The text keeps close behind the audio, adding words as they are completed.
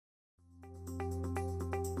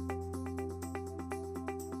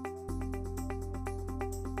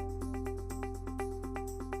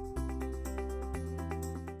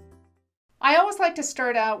I always like to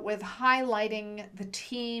start out with highlighting the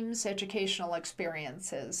team's educational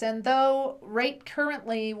experiences. And though right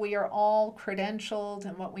currently we are all credentialed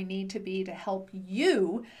and what we need to be to help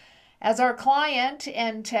you as our client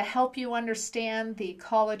and to help you understand the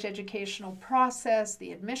college educational process,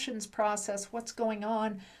 the admissions process, what's going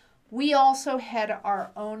on, we also had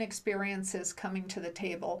our own experiences coming to the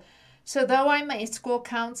table. So though I'm a school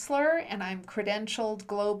counselor and I'm credentialed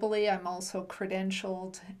globally, I'm also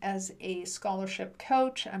credentialed as a scholarship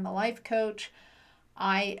coach. I'm a life coach.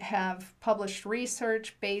 I have published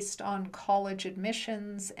research based on college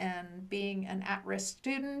admissions and being an at-risk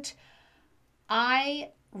student. I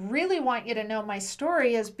really want you to know my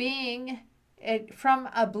story as being from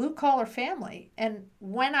a blue-collar family. And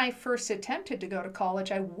when I first attempted to go to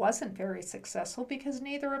college, I wasn't very successful because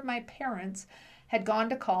neither of my parents had gone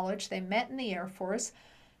to college. They met in the Air Force.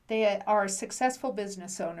 They are successful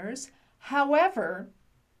business owners. However,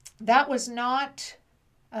 that was not,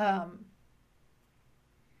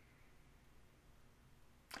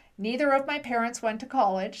 neither of my parents went to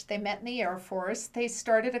college. They met in the Air Force. They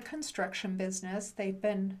started a construction business. They've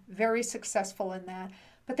been very successful in that,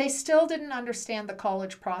 but they still didn't understand the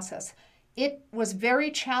college process. It was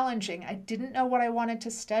very challenging. I didn't know what I wanted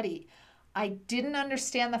to study. I didn't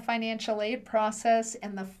understand the financial aid process,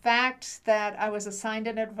 and the fact that I was assigned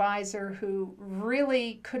an advisor who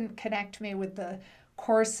really couldn't connect me with the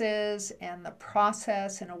courses and the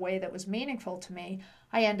process in a way that was meaningful to me,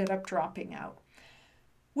 I ended up dropping out.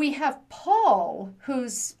 We have Paul,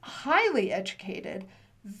 who's highly educated,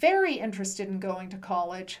 very interested in going to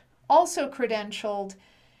college, also credentialed.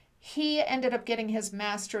 He ended up getting his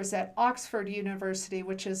master's at Oxford University,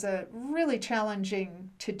 which is a really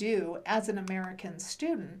challenging to do as an American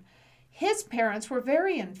student. His parents were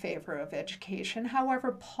very in favor of education.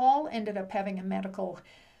 However, Paul ended up having a medical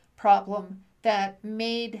problem that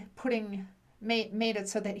made it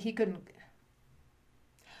so that he couldn't.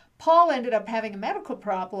 Paul ended up having a medical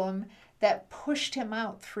problem that pushed him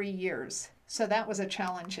out 3 years. So that was a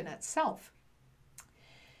challenge in itself.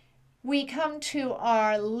 We come to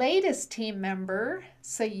our latest team member,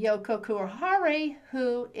 Sayoko Kuwahara,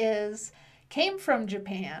 who came from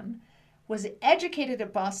Japan, was educated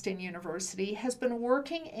at Boston University, has been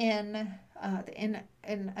working in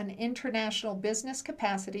an international business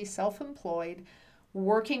capacity, self-employed,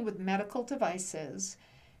 working with medical devices.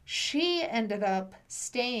 She ended up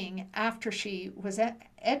staying after she was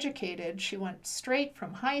educated. She went straight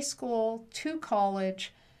from high school to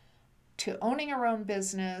college to owning her own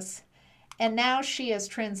business. And now she is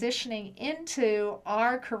transitioning into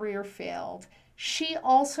our career field. She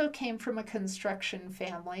also came from a construction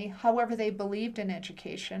family. However, they believed in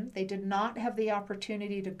education. They did not have the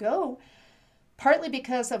opportunity to go, partly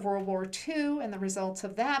because of World War II and the results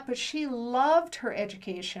of that, but she loved her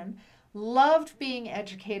education, loved being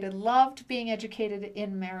educated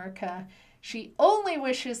in America. She only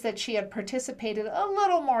wishes that she had participated a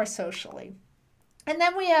little more socially. And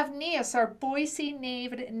then we have Nias, our Boise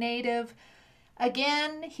native.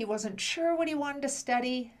 Again, he wasn't sure what he wanted to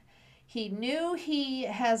study. He knew he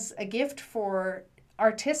has a gift for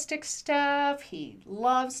artistic stuff. He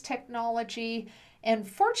loves technology. And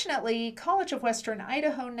fortunately, College of Western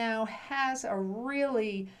Idaho now has a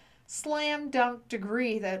really slam dunk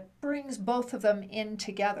degree that brings both of them in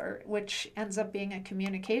together, which ends up being a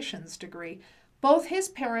communications degree. Both his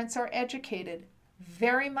parents are educated,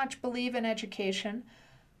 very much believe in education,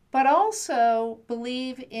 but also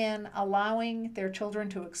believe in allowing their children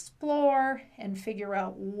to explore and figure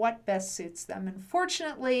out what best suits them. And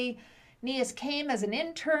fortunately, Nias came as an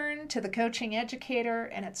intern to the coaching educator,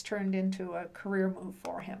 and it's turned into a career move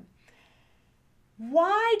for him.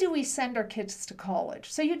 Why do we send our kids to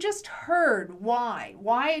college? So you just heard why.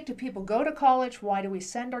 Why do people go to college? Why do we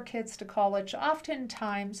send our kids to college?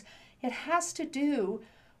 Oftentimes, it has to do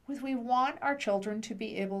with we want our children to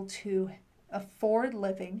be able to afford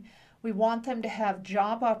living. We want them to have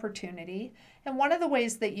job opportunity. And one of the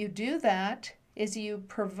ways that you do that is you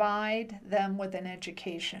provide them with an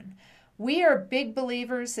education. We are big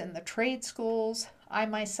believers in the trade schools. I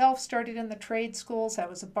myself started in the trade schools. I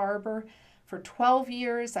was a barber for 12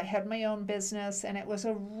 years. I had my own business, and it was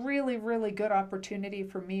a really, really good opportunity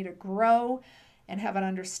for me to grow and have an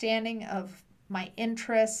understanding of my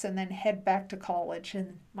interests and then head back to college.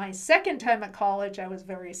 And my second time at college, I was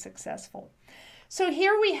very successful. So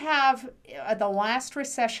here we have the last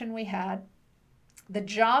recession we had. The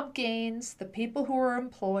job gains, the people who were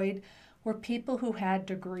employed were people who had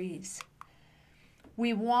degrees.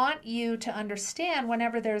 We want you to understand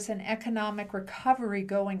whenever there's an economic recovery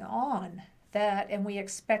going on, that, and we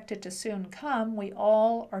expect it to soon come, we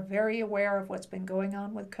all are very aware of what's been going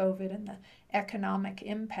on with COVID and the economic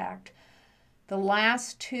impact. The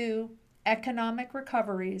last two economic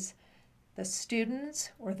recoveries, the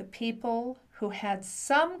students or the people who had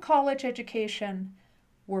some college education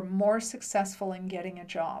were more successful in getting a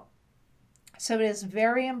job. So it is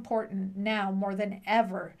very important now more than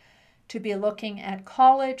ever to be looking at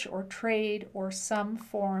college or trade or some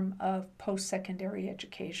form of post-secondary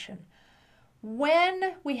education.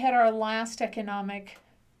 When we had our last economic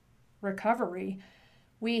recovery,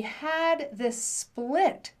 we had this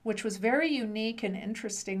split, which was very unique and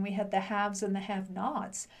interesting. We had the haves and the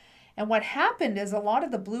have-nots. And what happened is a lot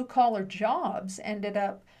of the blue-collar jobs ended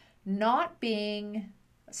up not being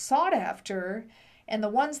sought after, and the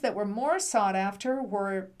ones that were more sought after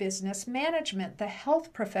were business management, the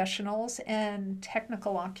health professionals, and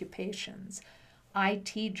technical occupations,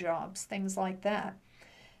 IT jobs, things like that.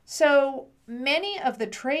 So many of the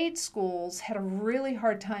trade schools had a really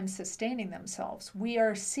hard time sustaining themselves. We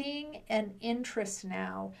are seeing an interest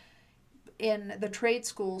now in the trade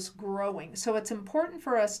schools growing. So it's important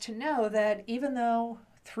for us to know that even though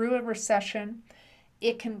through a recession,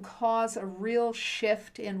 it can cause a real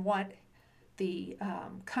shift in what the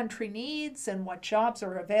country needs and what jobs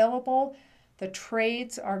are available, the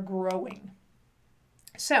trades are growing.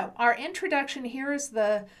 So our introduction here is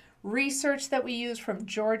the research that we use from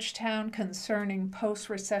Georgetown concerning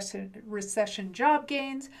post-recession job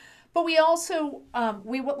gains. But we also,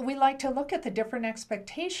 we like to look at the different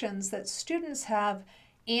expectations that students have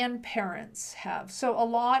and parents have. So a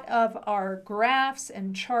lot of our graphs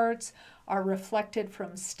and charts are reflected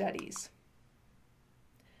from studies.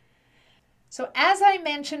 So as I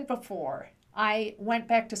mentioned before, I went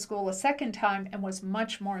back to school a second time and was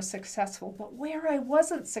much more successful. But where I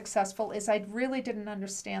wasn't successful is I really didn't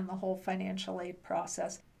understand the whole financial aid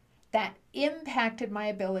process. That impacted my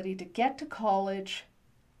ability to get to college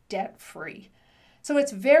debt-free. So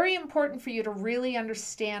it's very important for you to really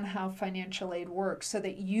understand how financial aid works so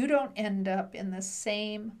that you don't end up in the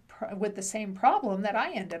same problem that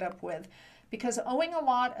I ended up with, because owing a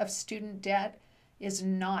lot of student debt is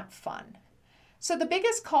not fun. So the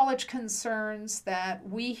biggest college concerns that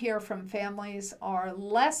we hear from families are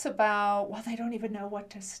less about, well, they don't even know what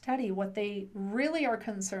to study. What they really are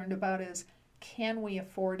concerned about is, can we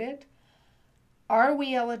afford it? Are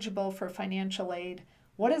we eligible for financial aid?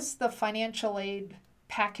 What does the financial aid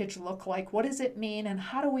package look like? What does it mean? And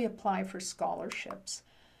how do we apply for scholarships?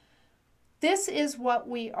 This is what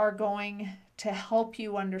we are going to help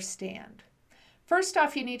you understand. First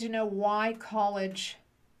off, you need to know why college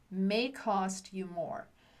may cost you more.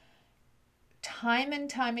 Time and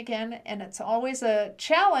time again, and it's always a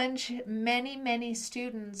challenge, many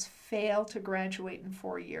students fail to graduate in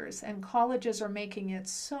 4 years, and colleges are making it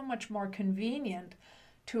so much more convenient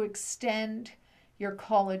to extend your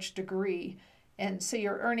college degree. And so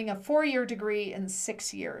you're earning a 4-year degree in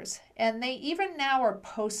 6 years. And they even now are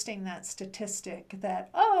posting that statistic that,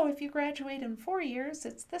 oh, if you graduate in 4 years,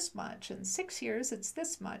 it's this much. In 6 years, it's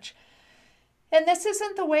this much. And this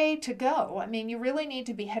isn't the way to go. I mean, you really need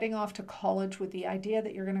to be heading off to college with the idea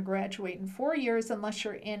that you're going to graduate in 4 years unless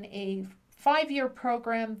you're in a 5-year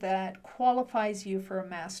program that qualifies you for a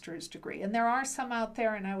master's degree. And there are some out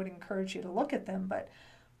there, and I would encourage you to look at them, but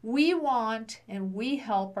we want and we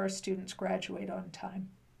help our students graduate on time.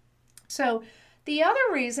 So the other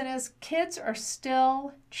reason is kids are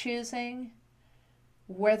still choosing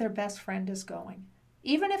where their best friend is going,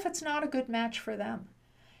 even if it's not a good match for them.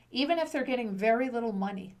 Even if they're getting very little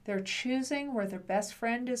money, they're choosing where their best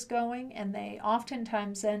friend is going, and they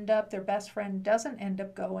oftentimes their best friend doesn't end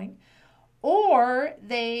up going, or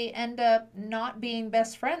they end up not being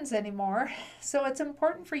best friends anymore. So it's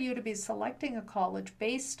important for you to be selecting a college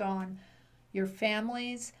based on your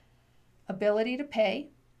family's ability to pay,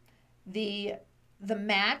 the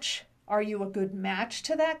match. Are you a good match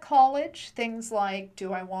to that college? Things like,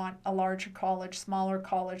 do I want a larger college, smaller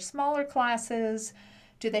classes?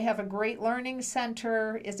 Do they have a great learning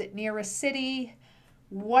center? Is it near a city?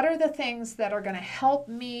 What are the things that are going to help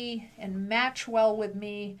me and match well with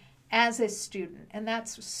me as a student? And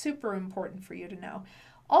that's super important for you to know.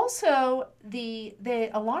 Also,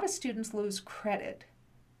 a lot of students lose credit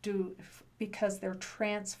because they're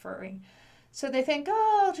transferring. So they think,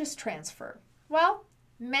 oh, I'll just transfer. Well,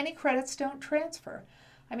 many credits don't transfer.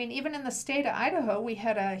 I mean, even in the state of Idaho, we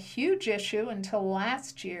had a huge issue until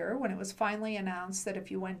last year when it was finally announced that if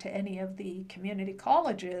you went to any of the community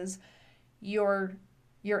colleges, your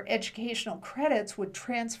educational credits would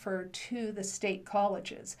transfer to the state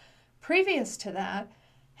colleges. Previous to that,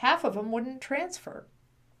 half of them wouldn't transfer.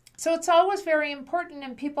 So it's always very important,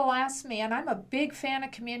 and people ask me, and I'm a big fan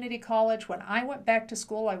of community college. When I went back to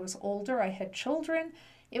school, I was older, I had children.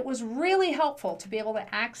 It was really helpful to be able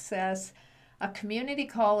to access a community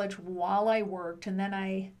college while I worked, and then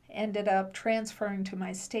I ended up transferring to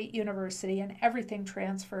my state university, and everything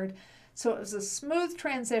transferred. So it was a smooth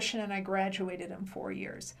transition, and I graduated in 4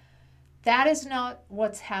 years. That is not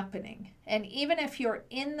what's happening. And even if you're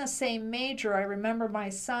in the same major, I remember my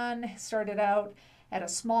son started out at a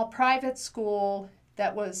small private school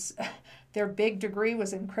that was, their big degree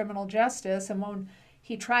was in criminal justice. And when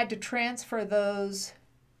he tried to transfer those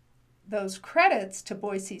credits to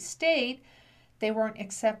Boise State, they weren't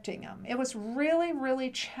accepting them. It was really,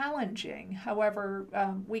 really challenging. However,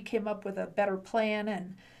 we came up with a better plan,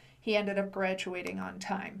 and he ended up graduating on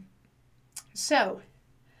time. So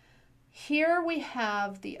here we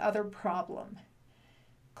have the other problem.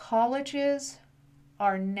 Colleges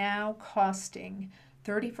are now costing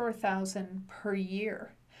 $34,000 per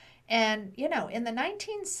year. And, you know, in the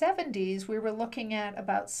 1970s, we were looking at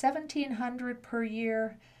about $1,700 per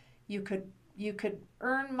year. You could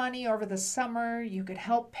earn money over the summer. You could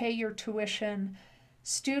help pay your tuition.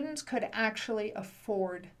 Students could actually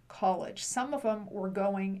afford college. Some of them were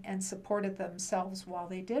going and supported themselves while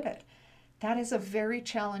they did it. That is a very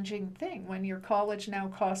challenging thing when your college now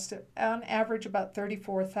costs on average about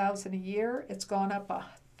 $34,000 a year. It's gone up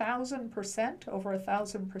 1,000%, over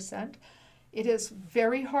 1,000%. It is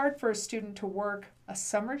very hard for a student to work a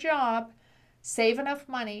summer job, save enough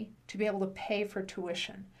money to be able to pay for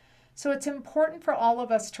tuition. So it's important for all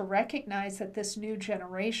of us to recognize that this new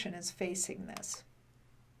generation is facing this.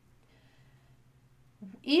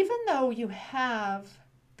 Even though you have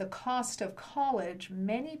the cost of college,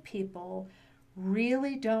 many people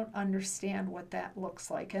really don't understand what that looks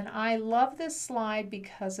like. And I love this slide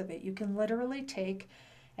because of it. You can literally take,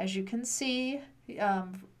 as you can see,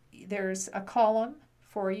 there's a column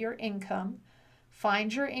for your income.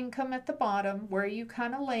 Find your income at the bottom where you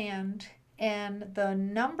kind of land, and the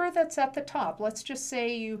number that's at the top, let's just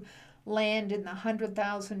say you land in the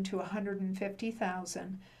 100,000 to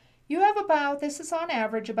 150,000. You have about, this is on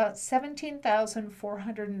average, about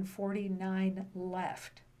 17,449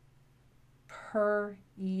 left per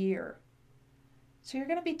year. So you're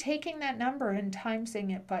going to be taking that number and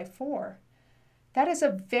timesing it by 4. That is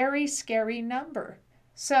a very scary number.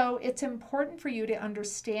 So it's important for you to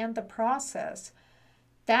understand the process.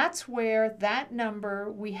 That's where that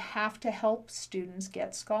number, we have to help students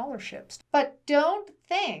get scholarships. But don't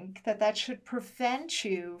think that that should prevent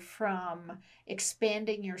you from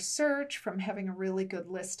expanding your search, from having a really good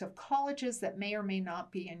list of colleges that may or may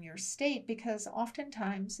not be in your state, because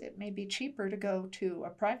oftentimes it may be cheaper to go to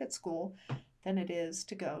a private school than it is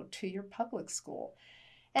to go to your public school.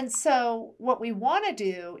 And so what we want to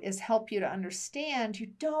do is help you to understand you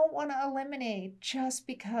don't want to eliminate just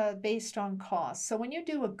because based on cost. So when you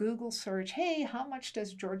do a Google search, hey, how much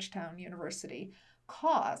does Georgetown University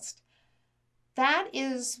cost? That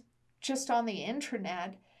is just on the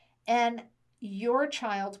internet, and your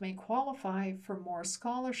child may qualify for more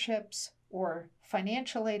scholarships or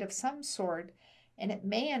financial aid of some sort, and it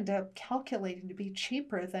may end up calculating to be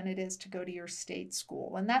cheaper than it is to go to your state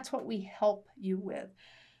school. And that's what we help you with.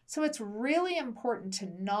 So it's really important to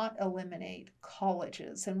not eliminate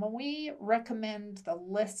colleges. And when we recommend the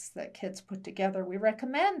lists that kids put together, we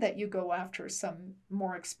recommend that you go after some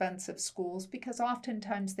more expensive schools because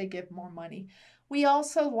oftentimes they give more money. We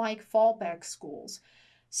also like fallback schools.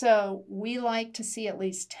 So we like to see at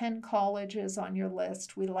least 10 colleges on your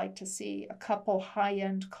list. We like to see a couple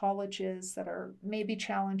high-end colleges that are maybe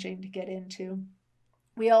challenging to get into.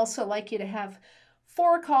 We also like you to have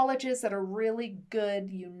 4 colleges that are really good,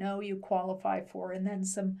 you know you qualify for, and then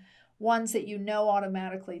some ones that you know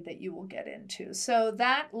automatically that you will get into. So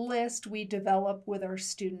that list we develop with our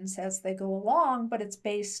students as they go along, but it's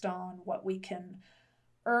based on what we can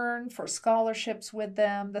earn for scholarships with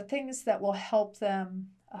them, the things that will help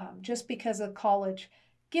them. Just because a college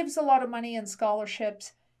gives a lot of money in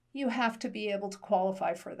scholarships, you have to be able to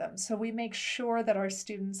qualify for them. So we make sure that our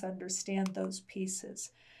students understand those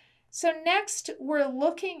pieces. So next, we're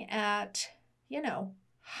looking at,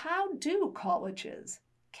 how do colleges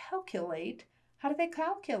calculate? How do they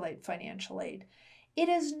calculate financial aid? It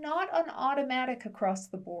is not an automatic across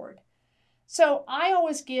the board. So I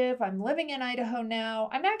always give, I'm living in Idaho now.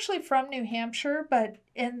 I'm actually from New Hampshire,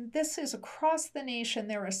 and this is across the nation.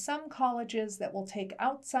 There are some colleges that will take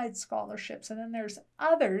outside scholarships, and then there's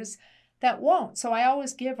others that won't. So I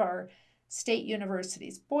always give our state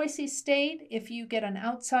universities. Boise State, if you get an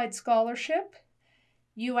outside scholarship,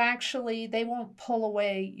 they won't pull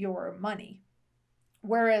away your money.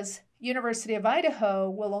 Whereas, University of Idaho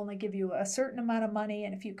will only give you a certain amount of money,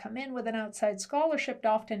 and if you come in with an outside scholarship,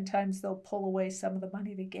 oftentimes they'll pull away some of the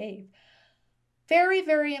money they gave. Very,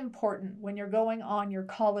 very important when you're going on your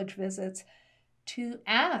college visits to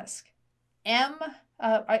ask, am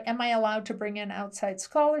I allowed to bring in outside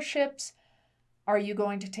scholarships? Are you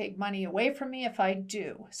going to take money away from me if I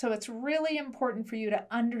do? So it's really important for you to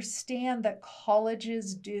understand that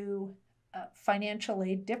colleges do financial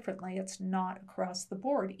aid differently. It's not across the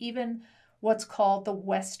board. Even what's called the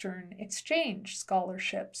Western Exchange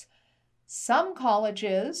scholarships. Some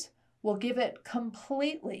colleges will give it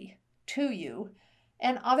completely to you,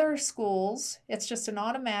 and other schools, it's just an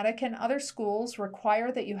automatic, and other schools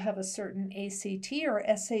require that you have a certain ACT or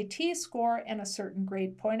SAT score and a certain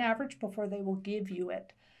grade point average before they will give you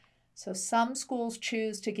it. So some schools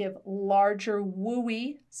choose to give larger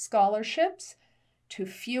WUI scholarships to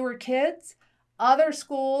fewer kids. Other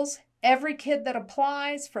schools, every kid that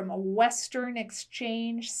applies from a Western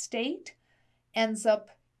exchange state ends up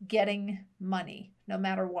getting money, no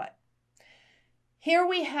matter what. Here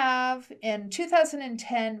we have, in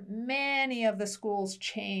 2010, many of the schools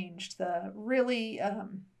changed they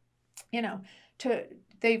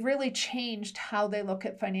really changed how they look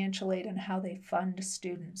at financial aid and how they fund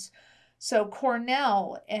students. So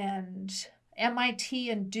Cornell and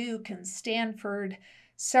MIT and Duke and Stanford,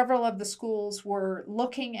 several of the schools were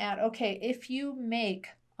looking at, okay, if you make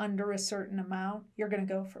under a certain amount, you're going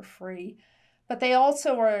to go for free. But they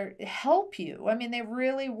also help you. I mean, they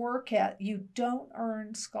really work at, you don't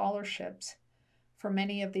earn scholarships for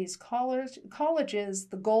many of these colleges.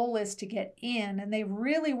 The goal is to get in, and they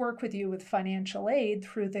really work with you with financial aid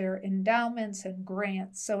through their endowments and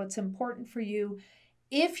grants. So it's important for you,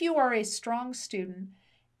 if you are a strong student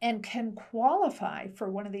and can qualify for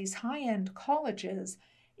one of these high-end colleges,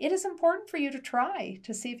 it is important for you to try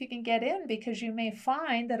to see if you can get in, because you may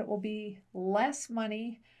find that it will be less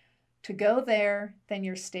money to go there than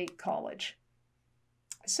your state college.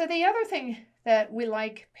 So the other thing that we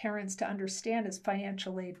like parents to understand is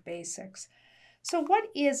financial aid basics. So what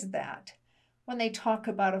is that when they talk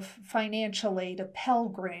about a financial aid, a Pell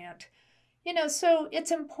Grant? So it's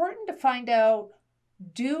important to find out,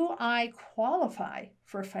 do I qualify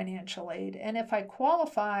for financial aid? And if I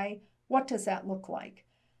qualify, what does that look like?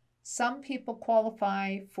 Some people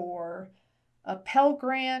qualify for a Pell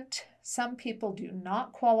Grant. Some people do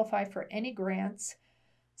not qualify for any grants.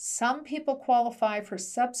 Some people qualify for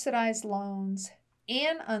subsidized loans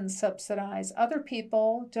and unsubsidized. Other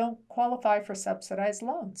people don't qualify for subsidized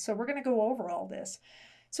loans. So we're going to go over all this.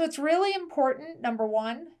 So it's really important, number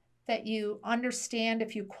one, that you understand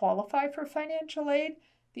if you qualify for financial aid.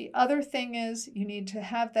 The other thing is you need to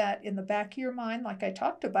have that in the back of your mind, like I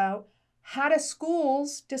talked about. How do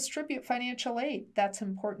schools distribute financial aid? That's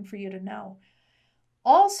important for you to know.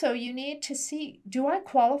 Also, you need to see, do I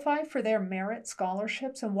qualify for their merit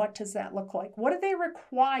scholarships, and what does that look like? What do they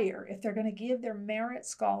require if they're going to give their merit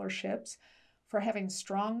scholarships for having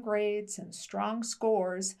strong grades and strong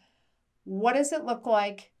scores? What does it look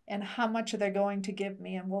like, and how much are they going to give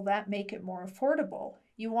me, and will that make it more affordable?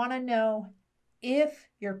 You want to know if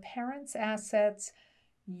your parents' assets,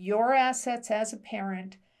 your assets as a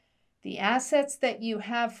parent, the assets that you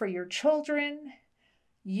have for your children.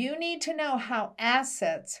 You need to know how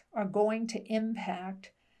assets are going to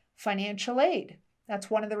impact financial aid.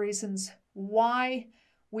 That's one of the reasons why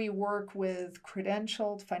we work with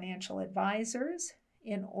credentialed financial advisors,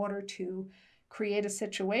 in order to create a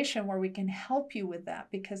situation where we can help you with that,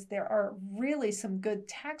 because there are really some good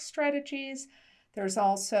tax strategies. There's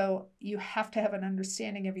also, you have to have an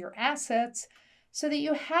understanding of your assets so that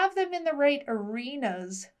you have them in the right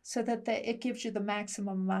arenas so that it gives you the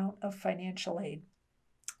maximum amount of financial aid.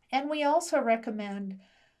 And we also recommend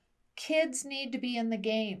kids need to be in the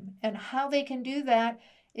game, and how they can do that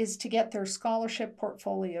is to get their scholarship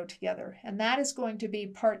portfolio together. And that is going to be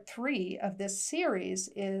part 3 of this series,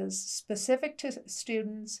 is specific to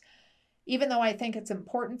students. Even though I think it's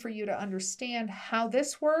important for you to understand how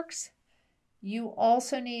this works, you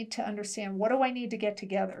also need to understand, what do I need to get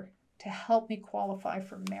together to help me qualify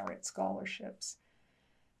for merit scholarships?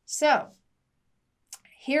 So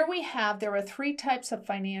here we have, there are 3 types of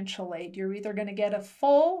financial aid. You're either going to get a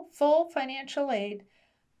full financial aid,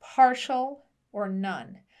 partial, or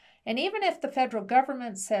none. And even if the federal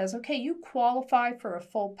government says, okay, you qualify for a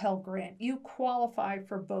full Pell Grant, you qualify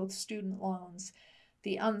for both student loans,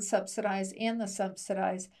 the unsubsidized and the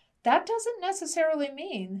subsidized, that doesn't necessarily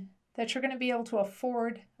mean that you're going to be able to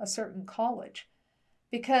afford a certain college.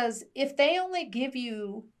 Because if they only give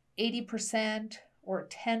you 80% or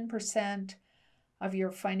 10% of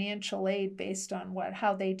your financial aid based on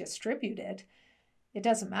how they distribute it, it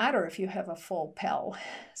doesn't matter if you have a full Pell.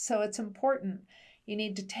 So it's important. You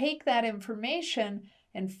need to take that information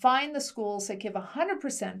and find the schools that give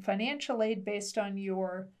 100% financial aid based on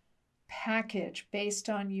your package, based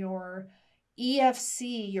on your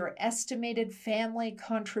EFC, your estimated family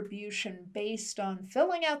contribution, based on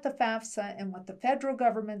filling out the FAFSA and what the federal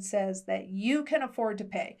government says that you can afford to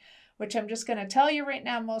pay, which I'm just going to tell you right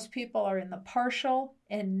now, most people are in the partial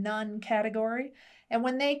and none category. And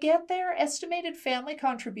when they get their estimated family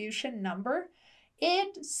contribution number,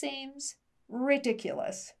 it seems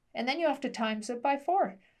ridiculous. And then you have to times it by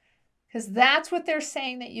 4, because that's what they're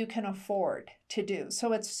saying that you can afford to do.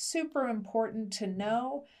 So it's super important to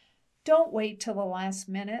know. Don't wait till the last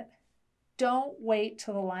minute. Don't wait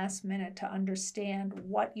till the last minute to understand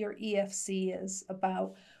what your EFC is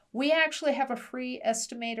about. We actually have a free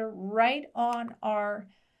estimator right on our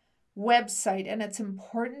website, and it's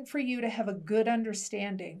important for you to have a good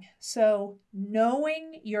understanding. So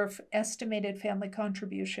knowing your estimated family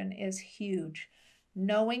contribution is huge.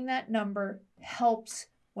 Knowing that number helps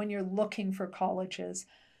when you're looking for colleges.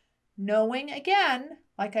 Knowing, again,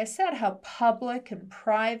 like I said, how public and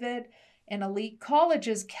private and elite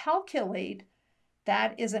colleges calculate,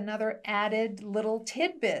 that is another added little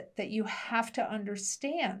tidbit that you have to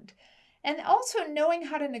understand. And also knowing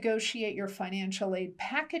how to negotiate your financial aid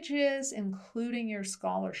packages, including your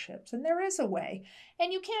scholarships. And there is a way.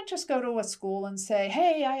 And you can't just go to a school and say,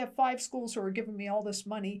 hey, I have 5 schools who are giving me all this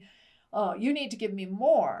money. You need to give me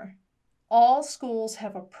more. All schools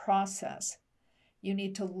have a process. You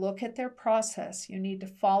need to look at their process. You need to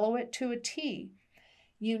follow it to a T.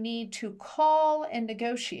 You need to call and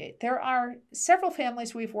negotiate. There are several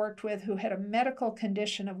families we've worked with who had a medical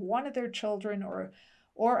condition of one of their children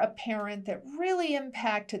or a parent that really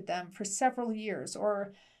impacted them for several years,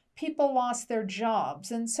 or people lost their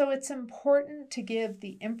jobs. And so it's important to give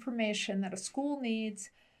the information that a school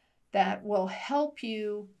needs that will help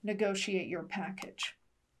you negotiate your package.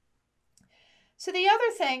 So the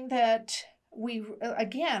other thing that we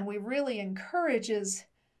really encourage is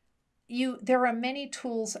there are many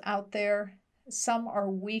tools out there. Some are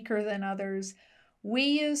weaker than others. We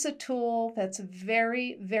use a tool that's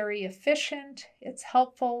very, very efficient. It's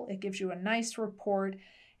helpful. It gives you a nice report,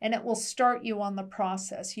 and it will start you on the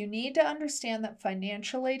process. You need to understand that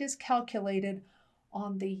financial aid is calculated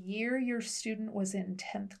on the year your student was in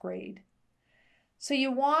 10th grade. So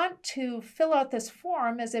you want to fill out this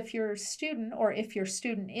form as if your student, or if your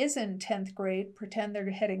student is in 10th grade, pretend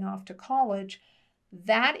they're heading off to college,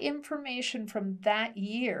 that information from that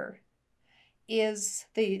year is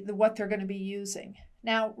what they're going to be using.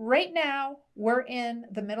 Now, right now, we're in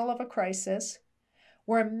the middle of a crisis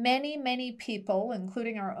where many, many people,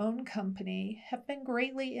 including our own company, have been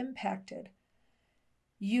greatly impacted.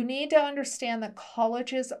 You need to understand that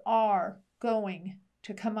colleges are going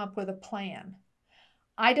to come up with a plan.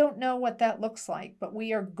 I don't know what that looks like, but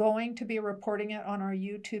we are going to be reporting it on our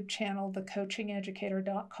YouTube channel,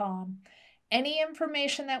 thecoachingeducator.com. Any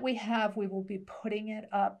information that we have, we will be putting it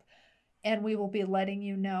up, and we will be letting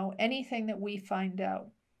you know anything that we find out.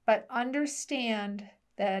 But understand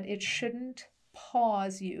that it shouldn't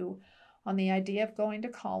pause you on the idea of going to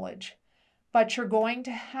college. But you're going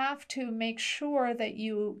to have to make sure that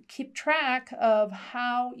you keep track of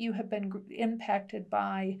how you have been impacted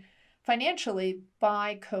financially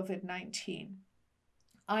by COVID-19.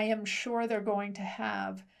 I am sure they're going to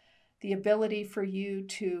have the ability for you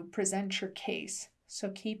to present your case. So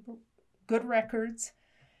keep good records,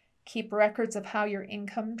 keep records of how your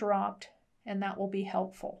income dropped, and that will be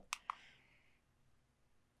helpful.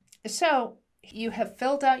 So you have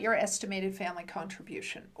filled out your estimated family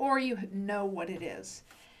contribution, or you know what it is.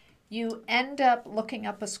 You end up looking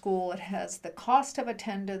up a school. It has the cost of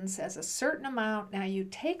attendance as a certain amount. Now you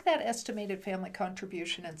take that estimated family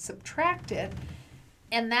contribution and subtract it,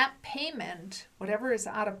 and that payment, whatever is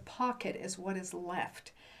out of pocket, is what is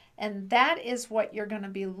left. And that is what you're going to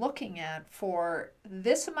be looking at for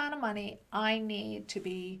this amount of money. I need to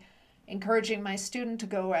be encouraging my student to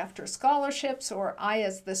go after scholarships, or I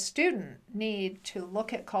as the student need to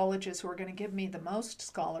look at colleges who are going to give me the most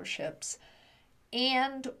scholarships,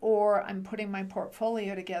 or I'm putting my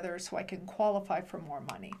portfolio together so I can qualify for more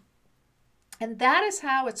money. And that is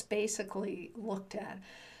how it's basically looked at.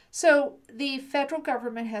 So the federal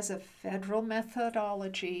government has a federal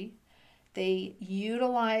methodology. They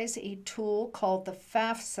utilize a tool called the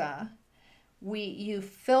FAFSA. You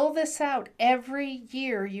fill this out every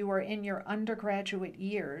year you are in your undergraduate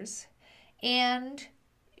years, and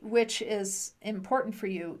which is important for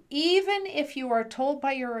you, even if you are told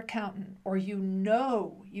by your accountant or you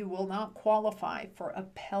know you will not qualify for a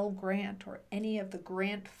Pell Grant or any of the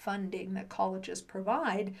grant funding that colleges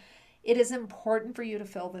provide, it is important for you to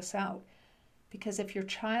fill this out. Because if your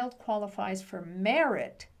child qualifies for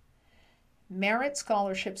merit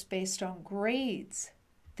scholarships based on grades,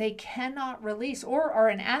 they cannot release, or are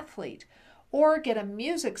an athlete, or get a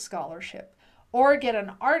music scholarship, or get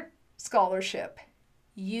an art scholarship,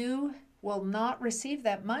 you will not receive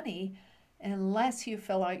that money unless you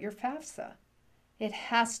fill out your FAFSA. It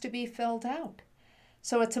has to be filled out.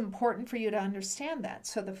 So it's important for you to understand that.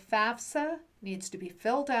 So the FAFSA needs to be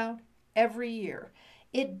filled out every year.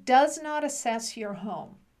 It does not assess your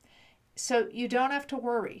home, so you don't have to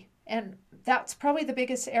worry. And that's probably the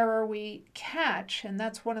biggest error we catch, and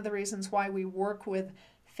that's one of the reasons why we work with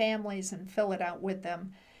families and fill it out with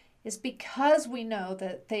them, is because we know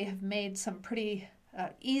that they have made some pretty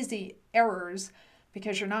easy errors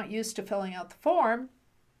because you're not used to filling out the form.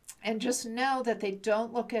 And just know that they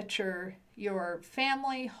don't look at your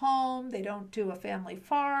family home, they don't do a family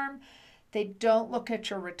farm, they don't look at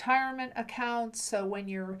your retirement accounts. So when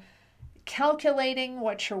you're calculating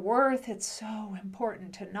what you're worth, it's so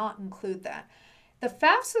important to not include that. The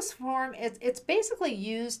FAFSA form, it's basically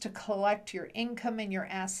used to collect your income and your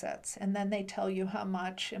assets, and then they tell you how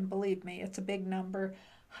much, and believe me, it's a big number,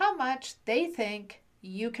 how much they think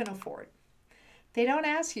you can afford. They don't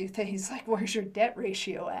ask you things like, where's your debt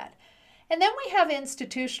ratio at? And then we have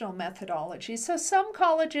institutional methodology. So some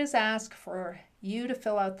colleges ask for you to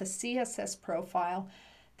fill out the CSS profile.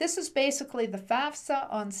 This is basically the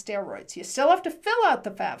FAFSA on steroids. You still have to fill out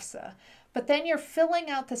the FAFSA, but then you're filling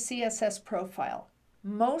out the CSS profile.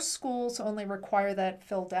 Most schools only require that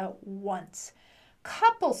filled out once.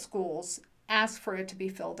 Couple schools ask for it to be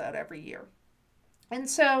filled out every year. And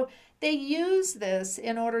so they use this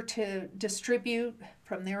in order to distribute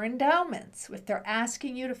from their endowments. If they're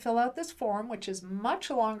asking you to fill out this form, which is much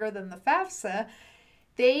longer than the FAFSA,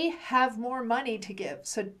 they have more money to give.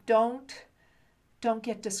 So don't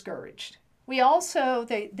get discouraged. We also,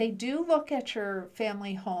 they do look at your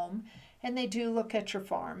family home, and they do look at your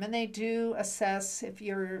farm, and they do assess if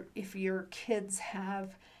your kids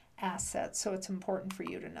have assets. So it's important for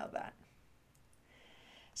you to know that.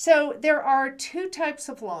 So there are two types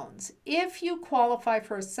of loans. If you qualify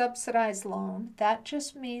for a subsidized loan, that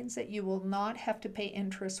just means that you will not have to pay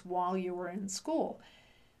interest while you are in school.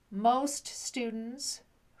 Most students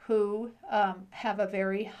who have a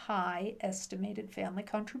very high estimated family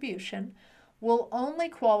contribution will only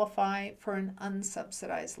qualify for an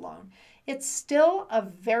unsubsidized loan. It's still a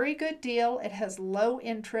very good deal. It has low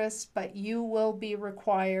interest, but you will be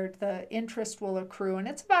required, the interest will accrue, and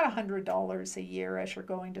it's about $100 a year as you're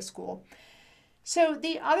going to school. So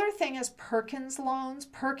the other thing is Perkins loans.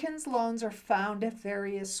 Perkins loans are found at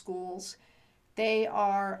various schools. They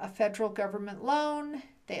are a federal government loan.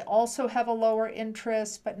 They also have a lower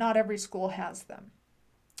interest, but not every school has them.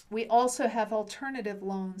 We also have alternative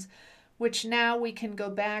loans, which now we can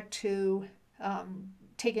go back to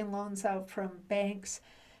taking loans out from banks.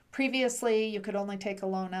 Previously, you could only take a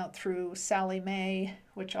loan out through Sallie Mae,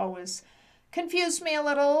 which always confused me a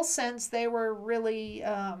little since they were really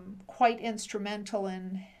quite instrumental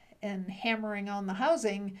in hammering on the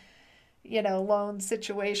housing, loan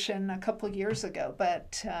situation a couple years ago.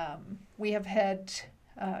 But we have had,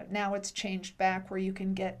 now it's changed back where you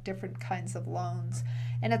can get different kinds of loans,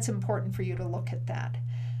 and it's important for you to look at that.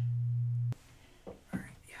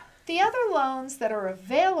 The other loans that are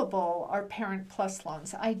available are Parent Plus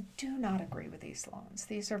loans. I do not agree with these loans.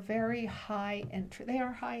 These are very high interest. They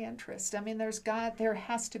are high interest. I mean, there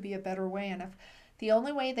has to be a better way. And if the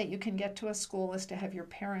only way that you can get to a school is to have your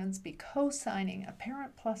parents be co-signing a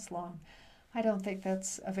Parent Plus loan, I don't think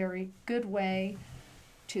that's a very good way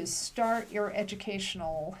to start your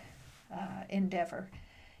educational endeavor.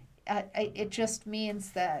 It just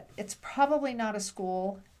means that it's probably not a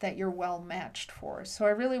school that you're well matched for. So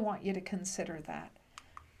I really want you to consider that.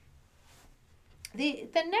 The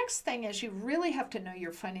next thing is you really have to know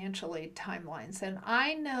your financial aid timelines. And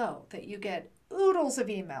I know that you get oodles of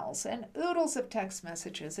emails and oodles of text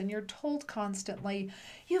messages, and you're told constantly,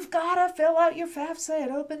 you've got to fill out your FAFSA.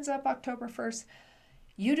 It opens up October 1st.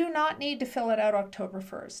 You do not need to fill it out October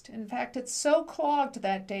 1st. In fact, it's so clogged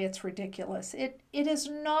that day, it's ridiculous. It is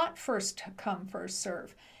not first come, first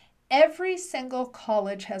serve. Every single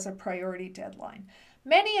college has a priority deadline.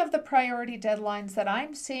 Many of the priority deadlines that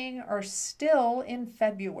I'm seeing are still in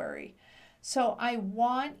February. So I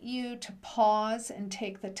want you to pause and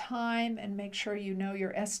take the time and make sure you know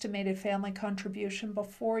your estimated family contribution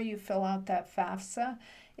before you fill out that FAFSA.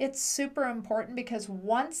 It's super important because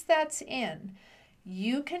once that's in,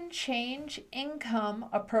 you can change income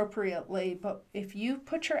appropriately, but if you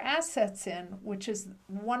put your assets in, which is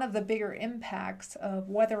one of the bigger impacts of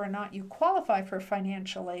whether or not you qualify for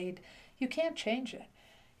financial aid, you can't change it.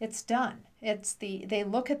 It's done. They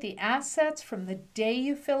look at the assets from the day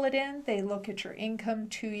you fill it in. They look at your income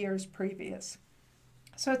 2 years previous.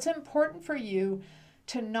 So it's important for you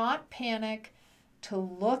to not panic, to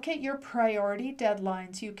look at your priority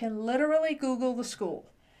deadlines. You can literally Google the school.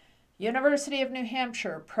 University of New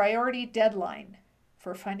Hampshire, priority deadline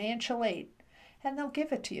for financial aid, and they'll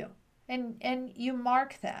give it to you. And you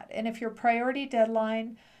mark that. And if your priority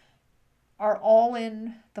deadline are all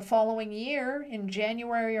in the following year, in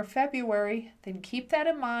January or February, then keep that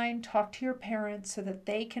in mind. Talk to your parents so that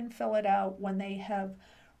they can fill it out when they have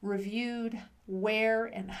reviewed where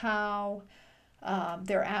and how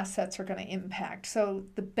their assets are going to impact. So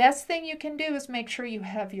the best thing you can do is make sure you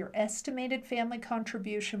have your estimated family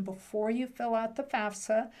contribution before you fill out the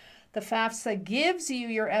FAFSA. The FAFSA gives you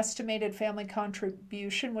your estimated family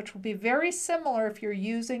contribution, which will be very similar if you're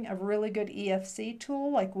using a really good EFC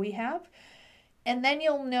tool like we have. And then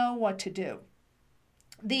you'll know what to do.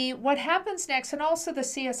 What happens next, and also the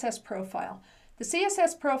CSS profile. The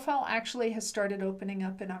CSS profile actually has started opening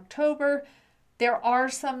up in October. There are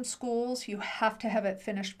some schools you have to have it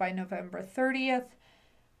finished by November 30th.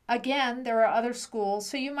 Again, there are other schools.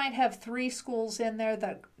 So you might have 3 schools in there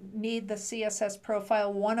that need the CSS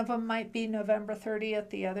profile. One of them might be November 30th.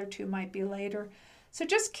 The other 2 might be later. So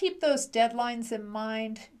just keep those deadlines in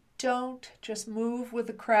mind. Don't just move with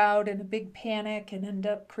the crowd in a big panic and end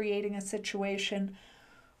up creating a situation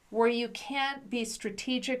where you can't be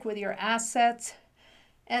strategic with your assets.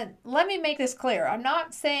 And let me make this clear. I'm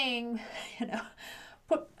not saying,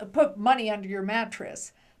 put money under your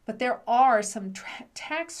mattress, but there are some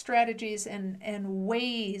tax strategies and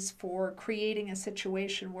ways for creating a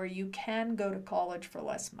situation where you can go to college for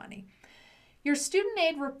less money. Your student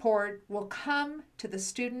aid report will come to the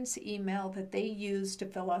student's email that they use to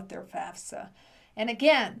fill out their FAFSA. And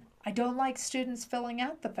again, I don't like students filling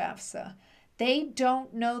out the FAFSA. They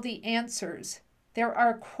don't know the answers. There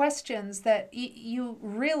are questions that you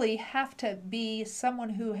really have to be someone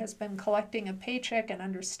who has been collecting a paycheck and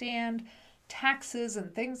understand taxes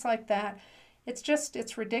and things like that.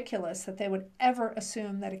 It's ridiculous that they would ever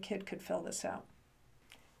assume that a kid could fill this out.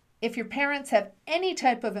 If your parents have any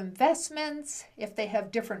type of investments, if they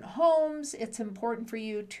have different homes, it's important for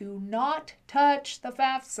you to not touch the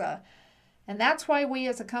FAFSA. And that's why we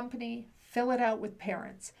as a company fill it out with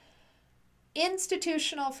parents.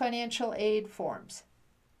 Institutional financial aid forms.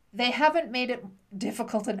 They haven't made it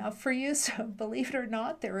difficult enough for you, so believe it or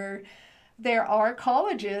not, there are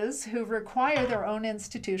colleges who require their own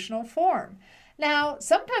institutional form. Now,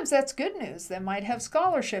 sometimes that's good news. They might have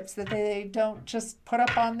scholarships that they don't just put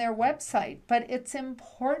up on their website, but it's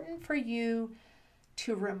important for you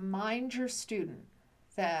to remind your student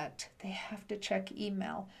that they have to check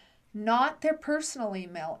email, not their personal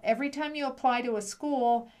email. Every time you apply to a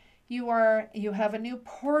school, you have a new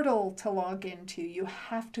portal to log into. You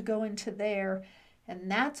have to go into there, and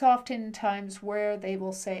that's oftentimes where they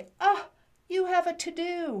will say, you have a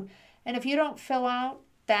to-do. And if you don't fill out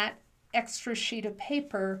that extra sheet of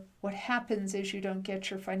paper, what happens is you don't get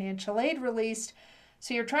your financial aid released.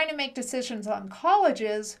 So you're trying to make decisions on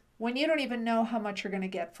colleges when you don't even know how much you're going to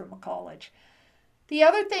get from a college. The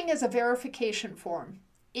other thing is a verification form.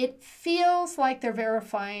 It feels like they're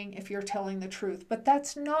verifying if you're telling the truth, but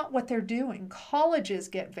that's not what they're doing. Colleges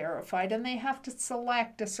get verified, and they have to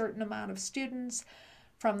select a certain amount of students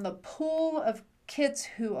from the pool of kids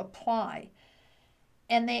who apply.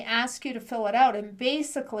 And they ask you to fill it out. And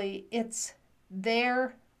basically, it's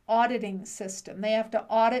their auditing system. They have to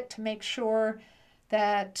audit to make sure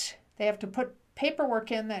that they have to put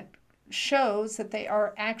paperwork in that shows that they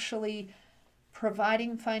are actually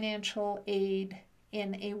providing financial aid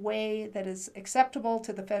in a way that is acceptable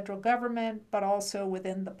to the federal government, but also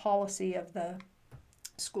within the policy of the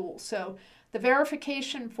school. So the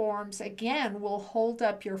verification forms, again, will hold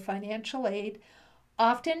up your financial aid.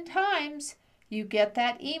 Oftentimes, you get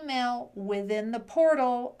that email within the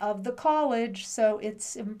portal of the college, so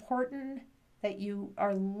it's important that you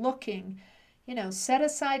are looking, set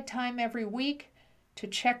aside time every week to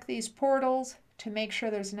check these portals to make sure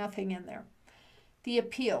there's nothing in there. The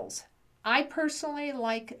appeals. I personally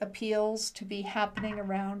like appeals to be happening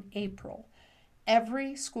around April.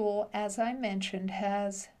 Every school, as I mentioned,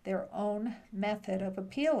 has their own method of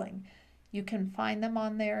appealing. You can find them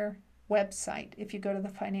on their website. If you go to the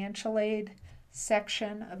financial aid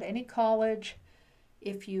section of any college,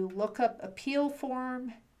 if you look up appeal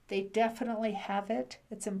form, they definitely have it.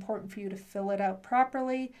 It's important for you to fill it out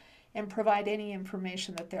properly and provide any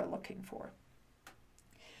information that they're looking for.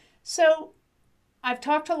 So I've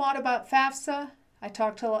talked a lot about FAFSA. I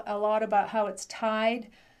talked a lot about how it's tied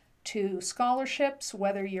to scholarships,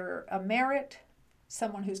 whether you're a merit,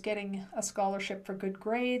 someone who's getting a scholarship for good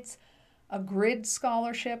grades, a grid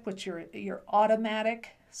scholarship, which are your automatic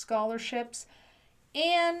scholarships,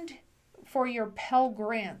 and for your Pell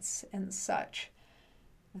Grants and such.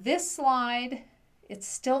 This slide, it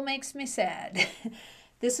still makes me sad.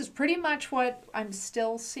 This is pretty much what I'm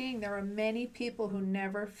still seeing. There are many people who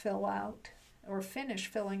never fill out or finish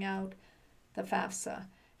filling out the FAFSA.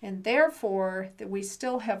 And therefore, that we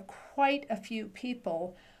still have quite a few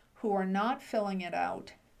people who are not filling it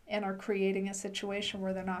out and are creating a situation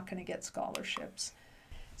where they're not going to get scholarships.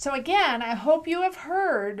 So again, I hope you have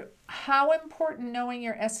heard how important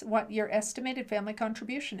knowing what your estimated family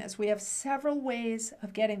contribution is. We have several ways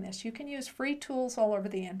of getting this. You can use free tools all over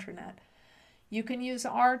the internet. You can use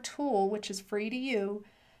our tool, which is free to you.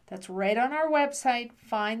 That's right on our website.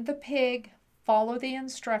 Find the pig, follow the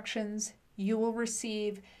instructions. You will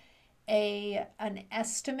receive an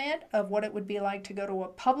estimate of what it would be like to go to a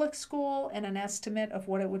public school and an estimate of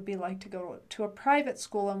what it would be like to go to a private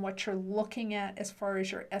school and what you're looking at as far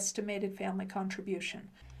as your estimated family contribution.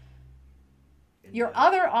 Your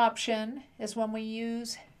other option is when we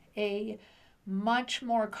use a much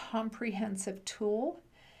more comprehensive tool,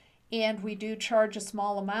 and we do charge a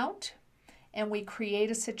small amount, and we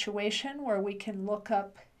create a situation where we can look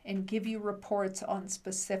up and give you reports on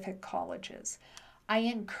specific colleges. I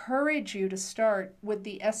encourage you to start with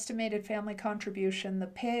the estimated family contribution, the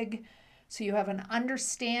PIG, so you have an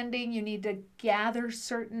understanding. You need to gather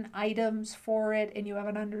certain items for it, and you have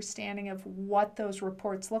an understanding of what those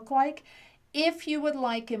reports look like. If you would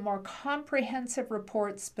like a more comprehensive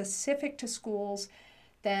report specific to schools,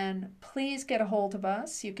 then please get a hold of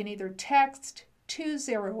us. You can either text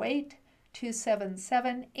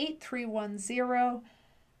 208-277-8310,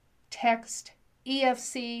 text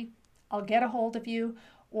EFC, I'll get a hold of you,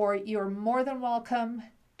 or you're more than welcome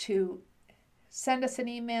to send us an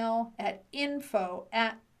email at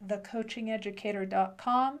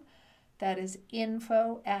info@thecoachingeducator.com. That is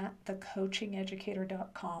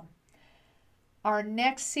info@thecoachingeducator.com. Our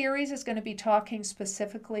next series is going to be talking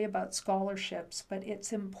specifically about scholarships, but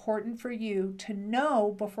it's important for you to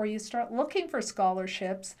know before you start looking for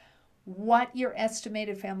scholarships what your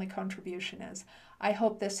estimated family contribution is. I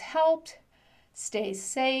hope this helped. Stay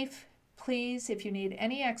safe. Please, if you need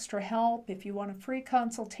any extra help, if you want a free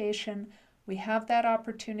consultation, we have that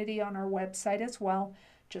opportunity on our website as well.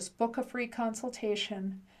 Just book a free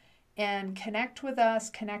consultation and connect with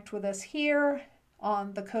us here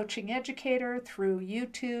on The Coaching Educator through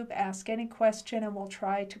YouTube. Ask any question and we'll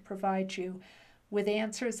try to provide you with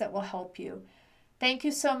answers that will help you. Thank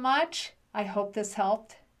you so much. I hope this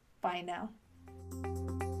helped. Bye now.